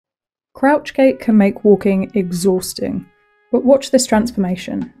Crouch gait can make walking exhausting, but watch this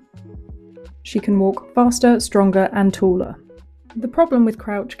transformation. She can walk faster, stronger, and taller. The problem with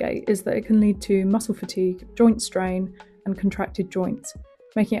crouch gait is that it can lead to muscle fatigue, joint strain, and contracted joints,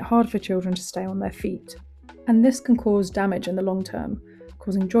 making it hard for children to stay on their feet. And this can cause damage in the long term,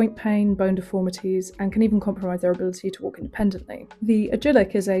 causing joint pain, bone deformities, and can even compromise their ability to walk independently. The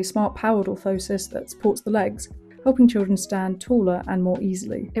Agilik is a smart-powered orthosis that supports the legs, helping children stand taller and more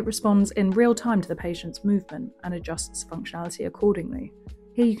easily. It responds in real time to the patient's movement and adjusts functionality accordingly.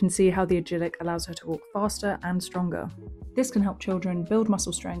 Here you can see how the Agilik allows her to walk faster and stronger. This can help children build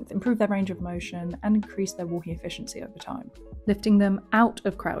muscle strength, improve their range of motion, and increase their walking efficiency over time, lifting them out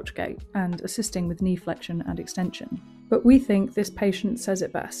of crouch gait and assisting with knee flexion and extension. But we think this patient says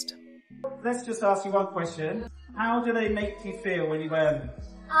it best. Let's just ask you one question. How do they make you feel when you wear them?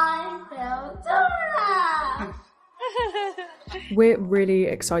 I feel taller! We're really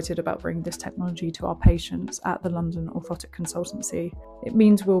excited about bringing this technology to our patients at the London Orthotic Consultancy. It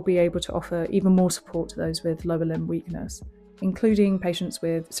means we'll be able to offer even more support to those with lower limb weakness, including patients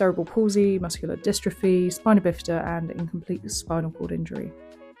with cerebral palsy, muscular dystrophy, spina bifida, and incomplete spinal cord injury.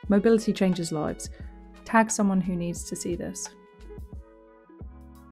 Mobility changes lives. Tag someone who needs to see this.